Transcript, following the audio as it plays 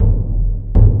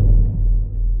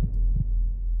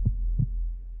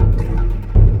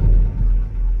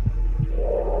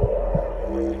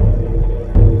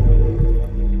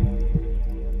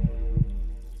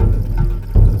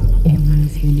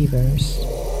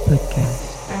Podcast.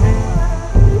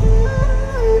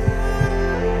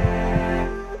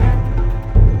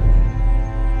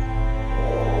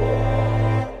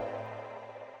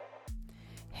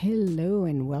 Hello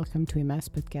and welcome to Emma's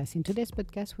podcast. In today's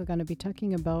podcast, we're going to be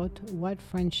talking about what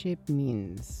friendship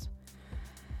means.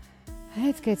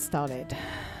 Let's get started.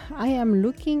 I am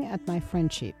looking at my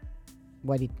friendship,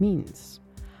 what it means.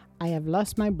 I have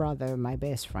lost my brother, my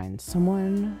best friend,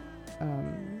 someone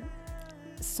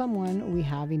we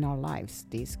have in our lives.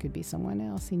 This could be someone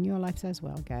else in your lives as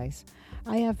well, guys.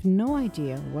 I have no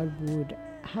idea what would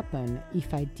happen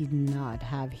if I did not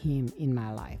have him in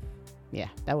my life. Yeah,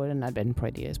 that would have not been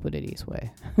pretty, let's put it this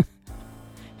way.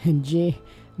 And Jay,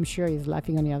 I'm sure he's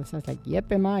laughing on the other side, like,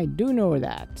 yep, Emma, I do know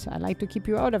that. I like to keep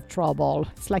you out of trouble.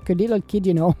 It's like a little kid,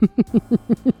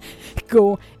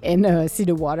 go and see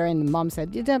the water, and mom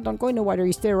said, yeah, don't go in the water,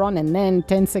 you stay around, and then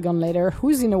 10 seconds later,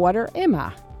 who's in the water?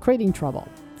 Emma, creating trouble.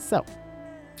 So,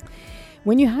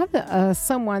 when you have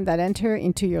someone that enter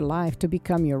into your life to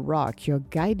become your rock, your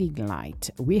guiding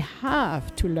light, we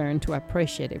have to learn to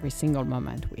appreciate every single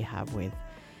moment we have with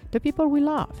the people we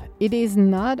love. It is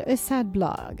not a sad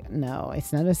blog. No,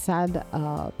 it's not a sad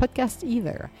podcast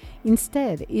either.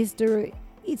 Instead,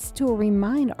 it's to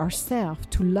remind ourselves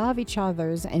to love each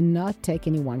other and not take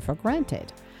anyone for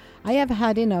granted. I have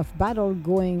had enough battle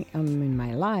going in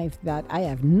my life that I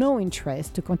have no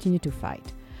interest to continue to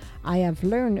fight. I have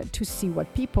learned to see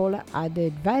what people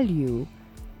added value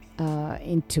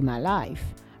into my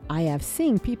life. I have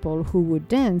seen people who would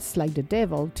dance like the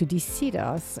devil to deceive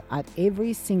us at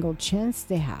every single chance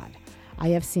they had. I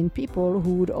have seen people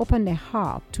who would open their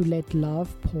heart to let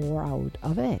love pour out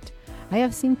of it. I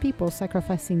have seen people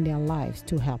sacrificing their lives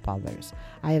to help others.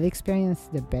 I have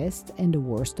experienced the best and the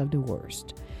worst of the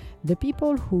worst. The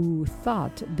people who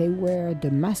thought they were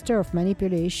the master of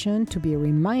manipulation to be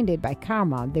reminded by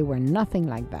karma they were nothing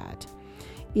like that.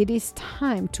 It is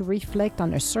time to reflect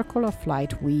on the circle of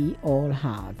light we all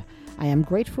have. I am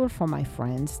grateful for my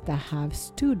friends that have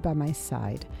stood by my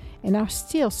side and are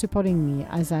still supporting me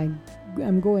as I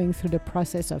am going through the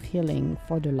process of healing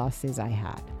for the losses I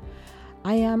had.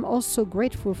 I am also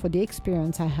grateful for the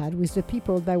experience I had with the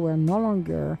people that were no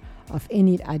longer of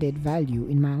any added value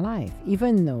in my life,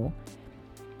 even though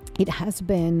it has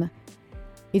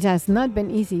not been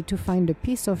easy to find the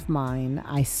peace of mind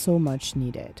I so much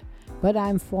needed. But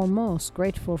I'm foremost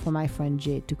grateful for my friend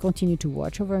Jay to continue to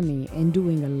watch over me and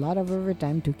doing a lot of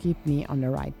overtime to keep me on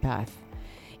the right path.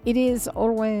 It is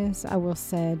always, I will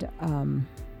say,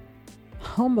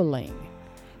 humbling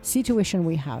situation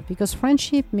we have, because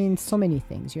friendship means so many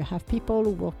things. You have people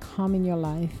who will come in your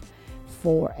life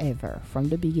forever, from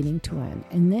the beginning to end.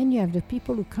 And then you have the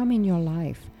people who come in your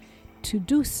life to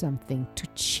do something, to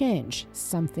change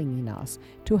something in us,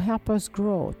 to help us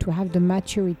grow, to have the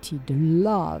maturity, the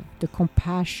love, the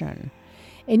compassion.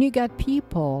 And you got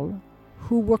people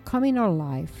who will come in our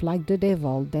life like the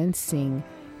devil, dancing,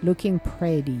 looking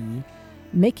pretty,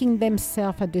 making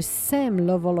themselves at the same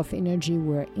level of energy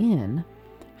we're in,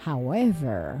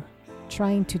 however,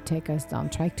 trying to take us down,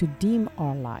 trying to dim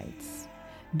our lights.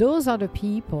 Those are the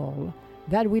people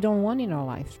that we don't want in our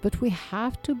lives, but we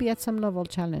have to be at some level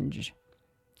challenge.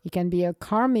 It can be a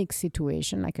karmic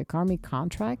situation, like a karmic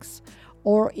contracts,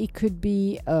 or it could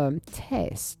be a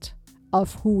test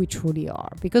of who we truly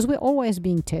are, because we're always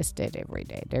being tested every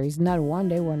day. There is not one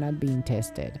day we're not being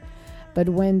tested. But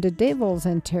when the devils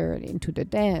enter into the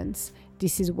dance,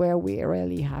 this is where we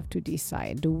really have to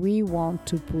decide. Do we want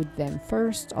to put them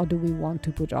first, or do we want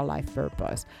to put our life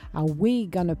purpose? Are we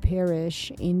gonna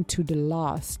perish into the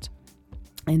lust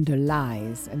and the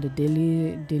lies and the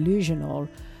delusional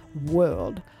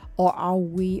world, or are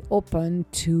we open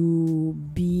to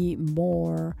be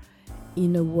more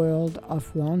in a world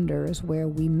of wonders where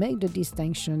we make the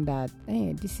distinction that,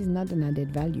 hey, this is not an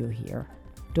added value here?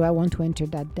 Do I want to enter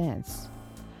that dance?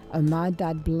 Am I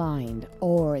that blind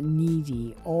or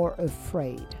needy or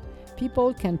afraid?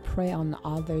 People can prey on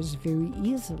others very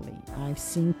easily. I've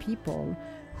seen people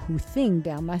who think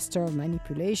they're master of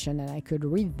manipulation, and I could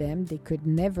read them. They could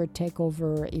never take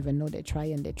over, even though they try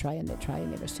and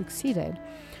never succeeded.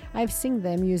 I've seen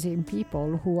them using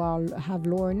people who have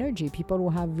lower energy, people who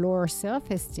have lower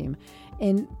self-esteem,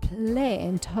 and play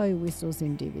and toy with those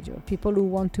individuals. People who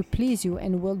want to please you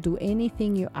and will do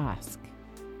anything you ask.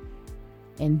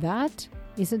 And that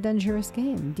is a dangerous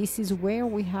game. This is where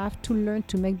we have to learn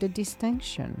to make the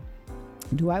distinction.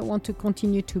 Do I want to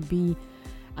continue to be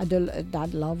at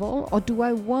that level, or do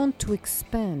I want to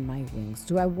expand my wings?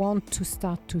 Do I want to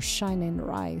start to shine and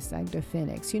rise like the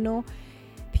phoenix?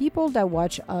 People that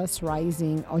watch us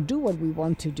rising or do what we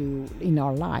want to do in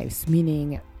our lives,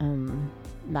 meaning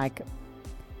like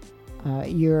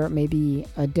You're maybe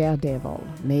a daredevil.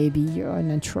 Maybe you're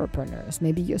an entrepreneur.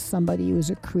 Maybe you're somebody who's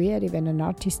a creative and an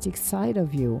artistic side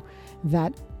of you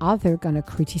that others going to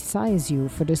criticize you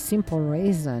for the simple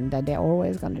reason that they're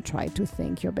always going to try to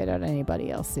think you're better than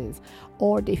anybody else is.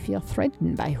 Or they feel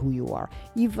threatened by who you are.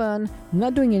 Even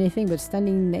not doing anything but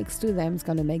standing next to them is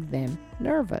going to make them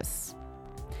nervous.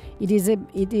 It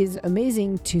is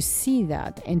amazing to see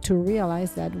that and to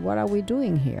realize that what are we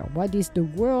doing here? What is the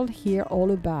world here all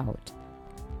about?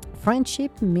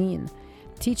 Friendship means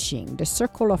teaching, the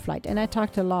circle of light. And I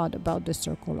talked a lot about the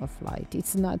circle of light.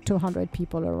 It's not 200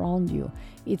 people around you.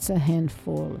 It's a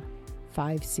handful,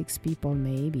 5, 6 people,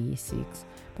 maybe 6.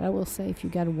 But I will say if you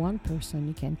got one person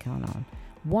you can count on,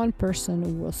 one person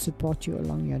who will support you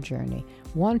along your journey,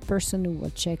 one person who will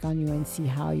check on you and see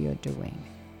how you're doing.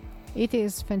 It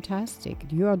is fantastic.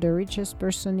 You are the richest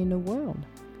person in the world.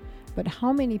 But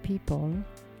how many people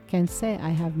can say I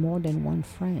have more than one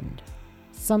friend?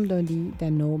 Somebody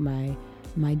that know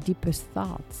my deepest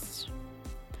thoughts.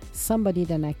 Somebody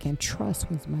that I can trust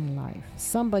with my life.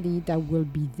 Somebody that will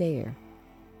be there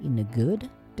in the good,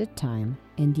 the time,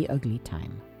 and the ugly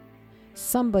time.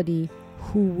 Somebody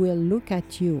who will look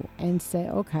at you and say,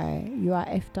 okay, you are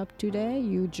effed up today,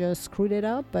 you just screwed it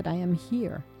up, but I am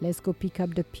here. Let's go pick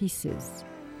up the pieces.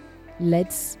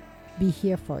 Let's be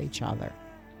here for each other.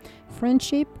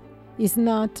 Friendship is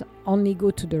not only go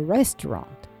to the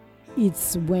restaurant.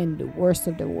 It's when the worst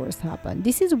of the worst happen.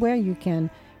 This is where you can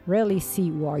really see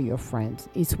who are your friends.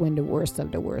 It's when the worst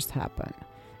of the worst happen.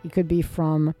 It could be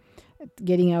from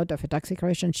getting out of a toxic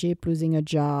relationship, losing a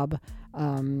job,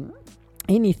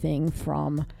 anything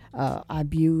from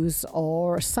abuse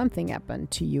or something happened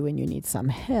to you and you need some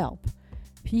help.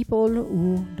 People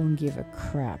who don't give a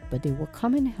crap, but they will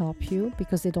come and help you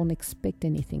because they don't expect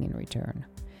anything in return.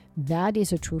 That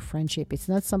is a true friendship. It's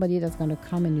not somebody that's going to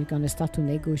come and you're going to start to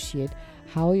negotiate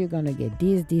how you're going to get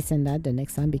this, and that the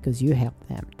next time because you help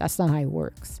them. That's not how it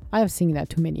works. I have seen that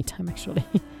too many times, actually.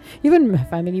 Even my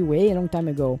family, way a long time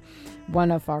ago,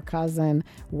 one of our cousins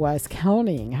was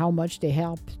counting how much they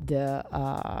helped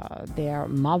their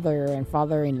mother and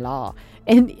father-in-law,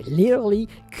 and literally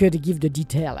could give the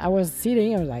detail. I was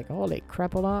sitting, I was like, holy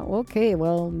crap, okay,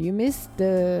 well, you missed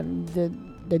the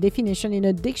definition in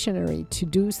a dictionary. To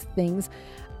do things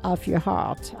of your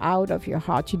heart, out of your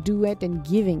heart, you do it and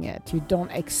giving it. You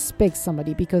don't expect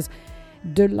somebody, because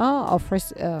the law of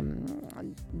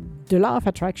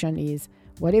attraction is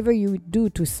whatever you do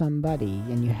to somebody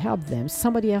and you help them,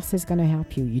 somebody else is going to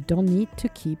help you. You don't need to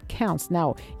keep counts.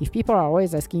 Now, if people are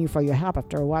always asking you for your help,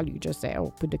 after a while you just say,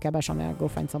 oh, put the kibosh on there, go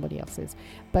find somebody else's.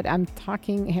 But I'm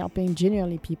talking helping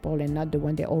genuinely people and not the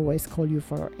one they always call you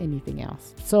for anything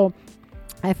else. So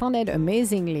I found it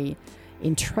amazingly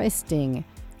interesting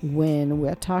when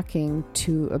we're talking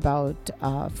about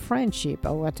friendship,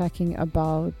 or we're talking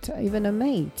about even a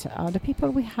mate, the people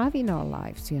we have in our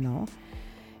lives,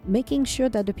 making sure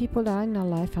that the people that are in our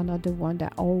life are not the one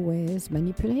that are always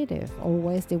manipulative.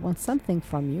 Always they want something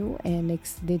from you and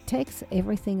they take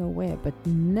everything away, but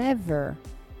never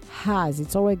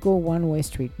it's always go one-way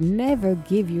street. Never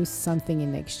give you something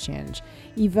in exchange,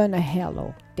 even a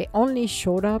hello. They only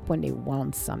showed up when they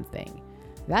want something.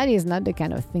 That is not the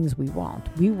kind of things we want.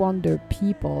 We want the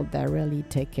people that really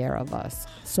take care of us.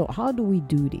 So how do we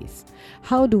do this?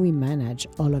 How do we manage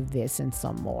all of this and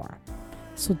some more?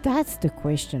 So that's the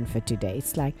question for today.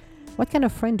 It's like, what kind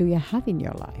of friend do you have in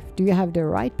your life? Do you have the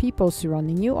right people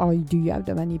surrounding you, or do you have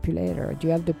the manipulator? Do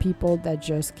you have the people that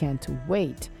just can't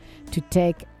wait to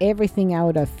take everything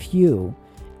out of you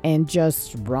and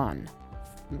just run?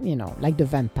 Like the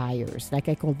vampires, like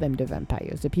I call them the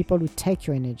vampires, the people who take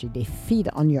your energy, they feed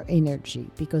on your energy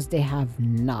because they have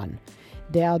none.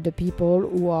 They are the people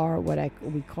who are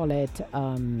we call it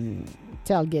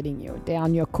tailgating you. They're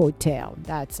on your coattail.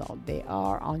 That's all. They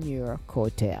are on your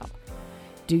coattail.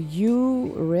 Do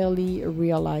you really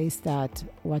realize that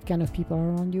what kind of people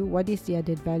are around you? What is the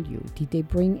added value? Did they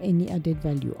bring any added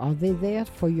value? Are they there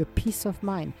for your peace of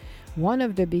mind? One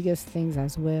of the biggest things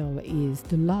as well is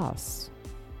the loss.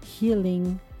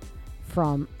 Healing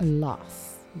from a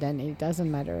loss. Then it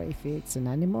doesn't matter if it's an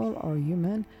animal or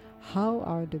human. How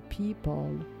are the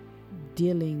people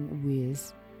dealing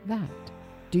with that?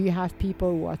 Do you have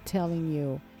people who are telling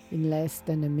you in less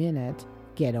than a minute,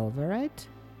 get over it?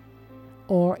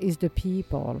 Or is the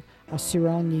people are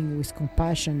surrounding you with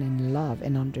compassion and love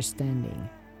and understanding?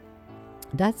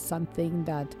 That's something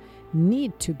that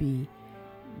need to be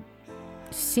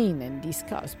seen and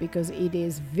discussed, because it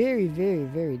is very, very,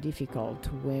 very difficult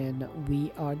when we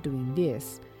are doing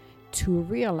this to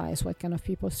realize what kind of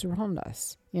people surround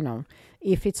us.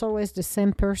 If it's always the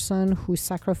same person who's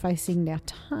sacrificing their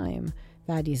time,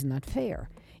 that is not fair.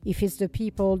 If it's the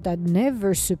people that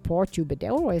never support you, but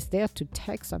they're always there to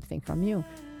take something from you,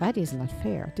 that is not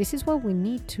fair. This is what we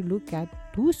need to look at: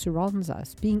 who surrounds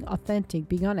us, being authentic,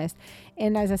 being honest.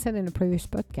 And as I said in the previous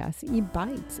podcast, it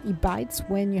bites. It bites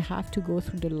when you have to go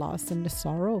through the loss and the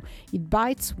sorrow. It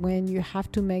bites when you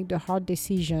have to make the hard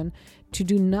decision to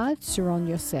do not surround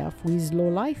yourself with low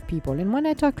life people. And when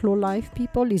I talk low life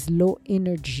people, is low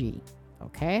energy,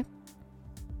 okay?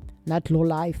 Not low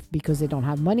life because they don't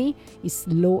have money. It's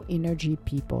low energy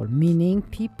people, meaning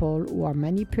people who are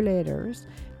manipulators,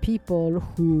 people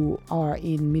who are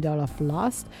in middle of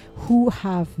lust, who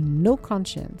have no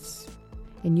conscience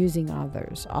in using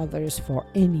others for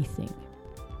anything,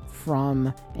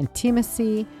 from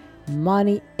intimacy,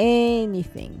 money,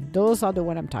 anything. Those are the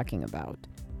what I'm talking about.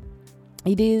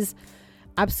 It is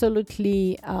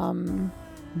absolutely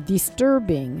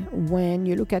disturbing when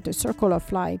you look at the circle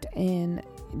of light and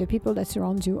the people that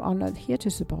surround you are not here to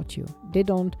support you. They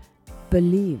don't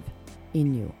believe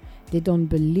in you. They don't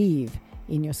believe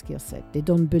in your skill set. They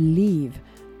don't believe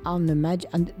on the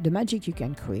magic you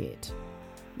can create.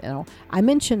 I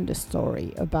mentioned the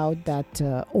story about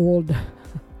that old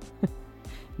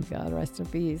God rest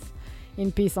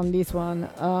in peace on this one.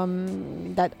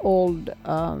 That old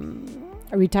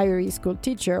retiree school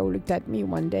teacher who looked at me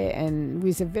one day and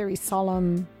with a very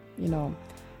solemn,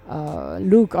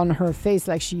 look on her face,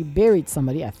 like she buried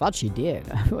somebody. I thought she did.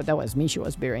 That was me she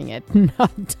was burying it,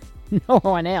 not no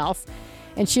one else.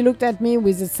 And she looked at me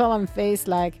with a solemn face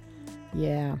like,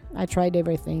 yeah, I tried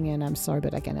everything and I'm sorry,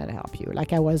 but I cannot help you.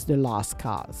 Like I was the lost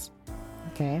cause.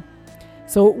 Okay?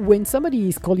 So when somebody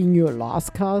is calling you a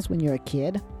lost cause when you're a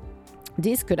kid,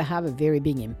 this could have a very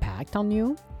big impact on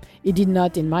you. It did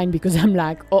not in mine, because I'm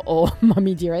like,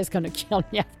 mommy dear is going to kill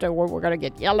me afterward. We're going to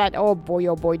get yelled at. Oh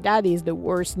boy, that is the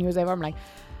worst news ever. I'm like,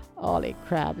 holy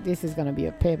crap, this is going to be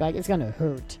a payback. It's going to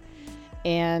hurt.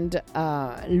 And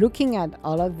looking at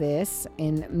all of this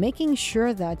and making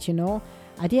sure that,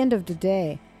 at the end of the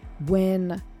day,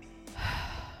 when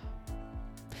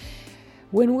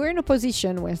we're in a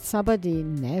position where somebody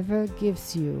never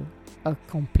gives you a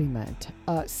compliment,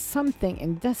 something,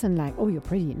 and doesn't like, oh, you're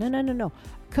pretty. No.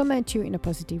 Comment you in a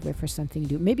positive way for something you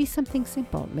do. Maybe something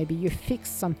simple. Maybe you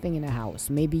fixed something in a house.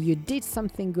 Maybe you did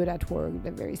something good at work.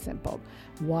 They're very simple.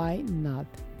 Why not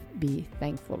be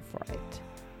thankful for it?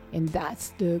 And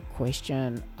that's the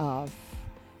question of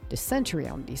the century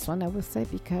on this one, I will say,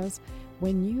 because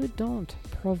when you don't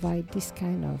provide this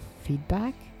kind of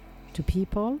feedback to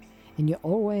people and you're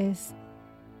always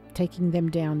taking them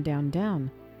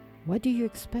down, what do you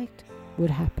expect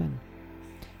would happen?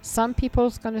 Some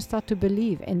people's going to start to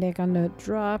believe and they're going to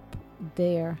drop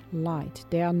their light.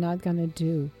 They are not going to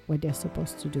do what they're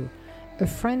supposed to do. A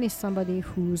friend is somebody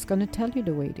who's going to tell you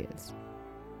the way it is.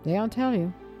 They don't tell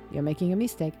you you're making a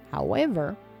mistake.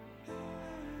 However,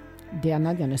 they are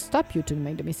not going to stop you to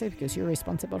make the mistake because you're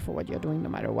responsible for what you're doing no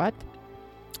matter what.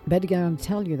 But they're going to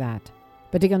tell you that.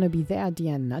 But they're going to be there at the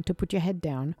end, not to put your head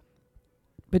down,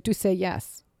 but to say,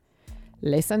 yes,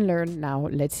 lesson learned, now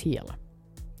let's heal.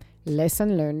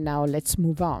 Lesson learned, now let's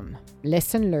move on.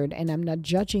 Lesson learned, and I'm not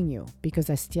judging you because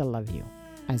I still love you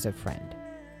as a friend.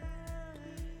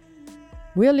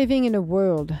 We're living in a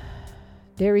world,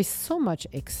 there is so much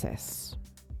excess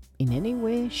in any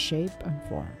way, shape, and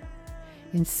form.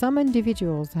 And some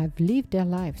individuals have lived their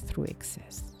life through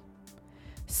excess.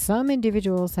 Some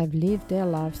individuals have lived their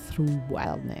lives through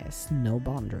wildness, no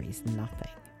boundaries,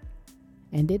 nothing.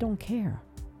 And they don't care.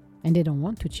 And they don't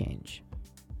want to change.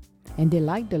 And they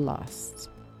like the lust.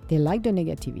 They like the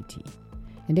negativity.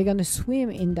 And they're going to swim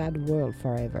in that world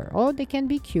forever. Or they can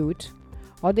be cute.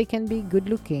 Or they can be good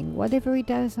looking. Whatever, it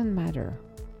doesn't matter.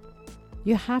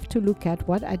 You have to look at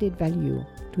what added value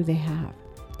do they have.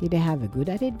 Did they have a good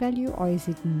added value, or is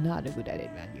it not a good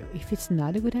added value? If it's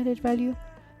not a good added value,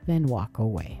 then walk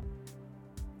away.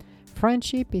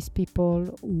 Friendship is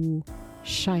people who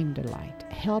shine the light,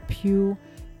 help you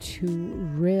to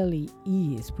really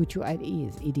put you at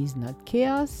ease. It is not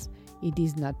chaos, it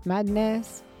is not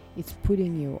madness, it's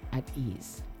putting you at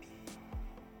ease.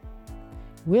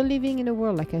 We're living in a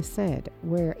world, like I said,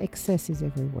 where excess is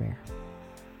everywhere.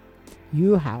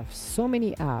 You have so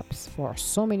many apps for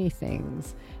so many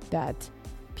things that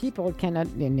people cannot,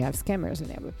 and you have scammers in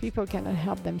there, but people cannot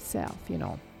help themselves,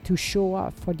 to show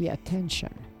up for the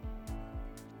attention.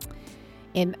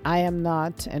 And I am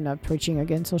not preaching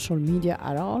against social media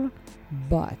at all,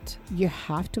 but you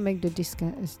have to make the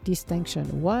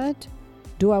distinction. What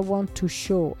do I want to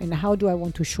show, and how do I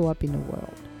want to show up in the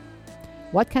world?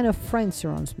 What kind of friend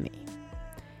surrounds me?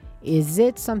 Is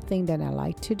it something that I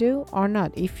like to do or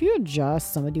not? If you're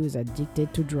just somebody who's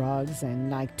addicted to drugs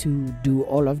and like to do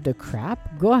all of the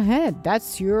crap, go ahead.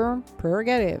 That's your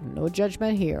prerogative. No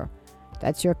judgment here.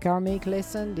 That's your karmic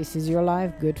lesson. This is your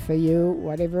life. Good for you.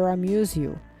 Whatever amuse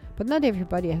you. But not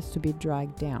everybody has to be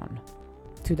dragged down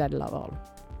to that level.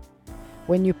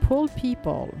 When you pull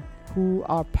people who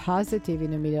are positive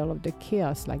in the middle of the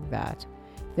chaos like that,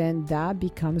 then that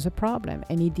becomes a problem.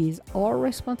 And it is our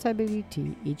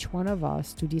responsibility, each one of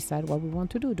us, to decide what we want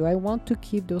to do. Do I want to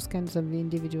keep those kinds of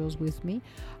individuals with me,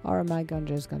 or am I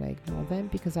just going to ignore them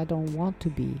because I don't want to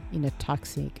be in a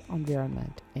toxic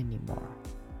environment anymore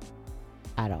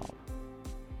at all?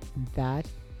 That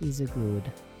is a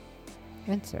good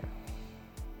answer.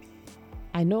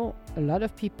 I know a lot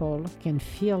of people can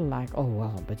feel like, oh,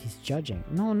 well, but he's judging.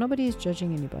 No, nobody is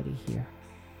judging anybody here.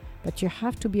 But you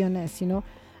have to be honest,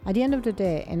 At the end of the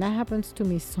day, and that happens to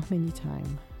me so many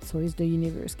times, so is the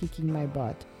universe kicking my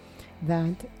butt,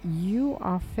 that you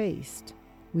are faced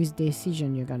with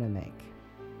decision you're going to make.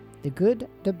 The good,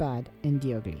 the bad, and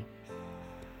the ugly.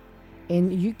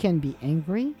 And you can be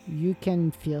angry. You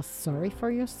can feel sorry for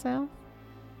yourself.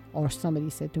 Or somebody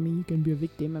said to me, you can be a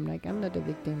victim. I'm like, I'm not a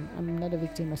victim. I'm not a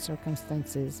victim of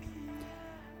circumstances.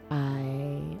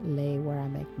 I lay where I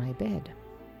make my bed.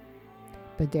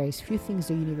 But there is few things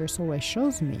the universe always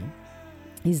shows me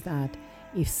is that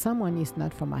if someone is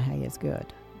not for my highest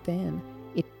good, then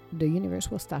the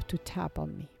universe will start to tap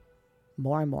on me.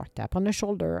 More and more. Tap on the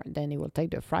shoulder, and then it will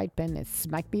take the fried pan and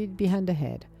smack me behind the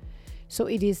head. So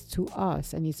it is to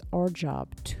us, and it's our job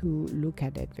to look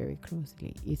at it very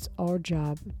closely. It's our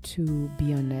job to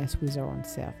be honest with our own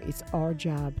self. It's our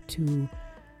job to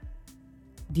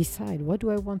decide, what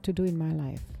do I want to do in my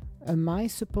life? Am I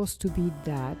supposed to be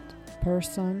that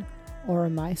person, or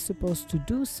am I supposed to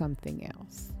do something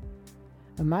else?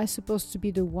 Am I supposed to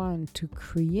be the one to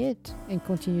create and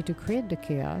continue to create the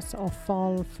chaos, or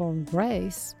fall from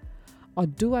grace, or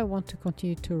do I want to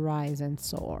continue to rise and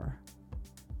soar?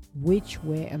 Which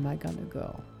way am I gonna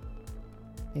go?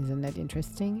 Isn't that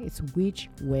interesting? It's which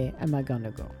way am I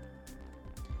gonna go?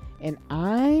 And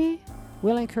I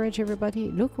will encourage everybody,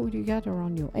 look who you got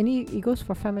around you. And it goes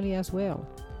for family as well.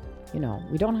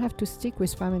 We don't have to stick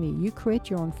with family. You create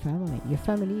your own family. Your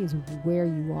family is where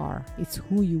you are. It's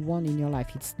who you want in your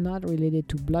life. It's not related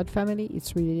to blood family.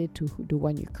 It's related to the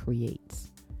one you create,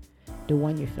 the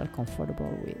one you feel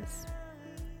comfortable with.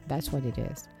 That's what it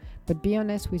is. But be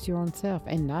honest with your own self,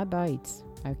 and that bites.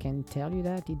 I can tell you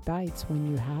that it bites when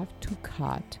you have to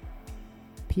cut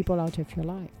people out of your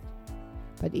life.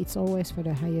 But it's always for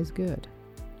the highest good.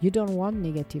 You don't want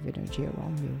negative energy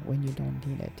around you when you don't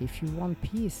need it. If you want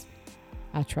peace,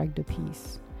 attract the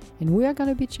peace. And we are going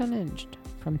to be challenged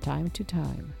from time to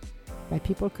time by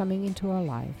people coming into our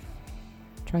life,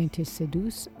 trying to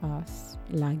seduce us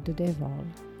like the devil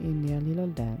in their little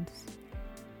dance.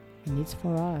 And it's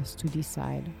for us to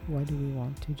decide, what do we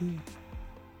want to do?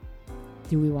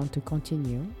 Do we want to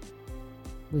continue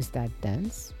with that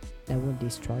dance that will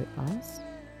destroy us?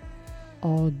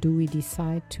 Or do we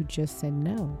decide to just say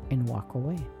no and walk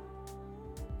away?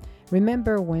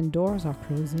 Remember, when doors are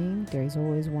closing, there is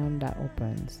always one that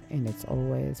opens, and it's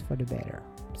always for the better.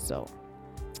 So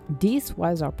this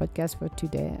was our podcast for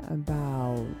today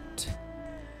about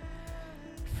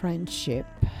friendship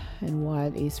and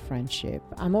what is friendship.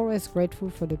 I'm always grateful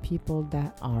for the people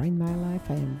that are in my life.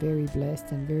 I am very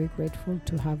blessed and very grateful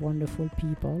to have wonderful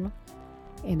people.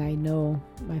 And I know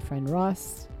my friend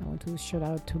Ross. I want to shout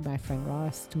out to my friend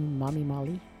Ross, to my mommy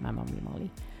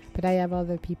Molly. But I have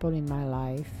other people in my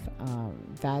life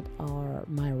that are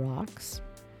my rocks,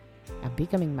 are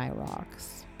becoming my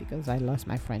rocks, because I lost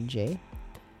my friend Jay.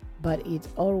 But it's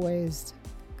always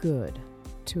good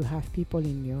to have people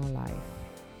in your life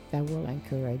that will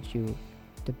encourage you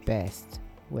the best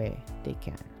way they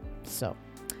can. So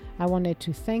I wanted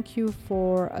to thank you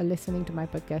for listening to my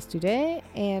podcast today.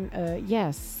 And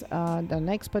the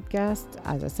next podcast,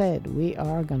 as I said, we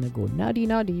are going to go naughty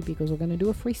because we're going to do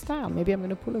a freestyle. Maybe I'm going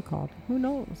to pull a card. Who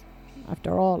knows?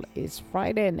 After all, it's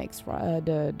Friday.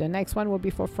 The next one will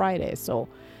be for Friday. So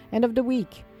end of the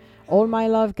week. All my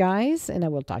love, guys. And I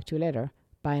will talk to you later.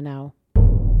 Bye now.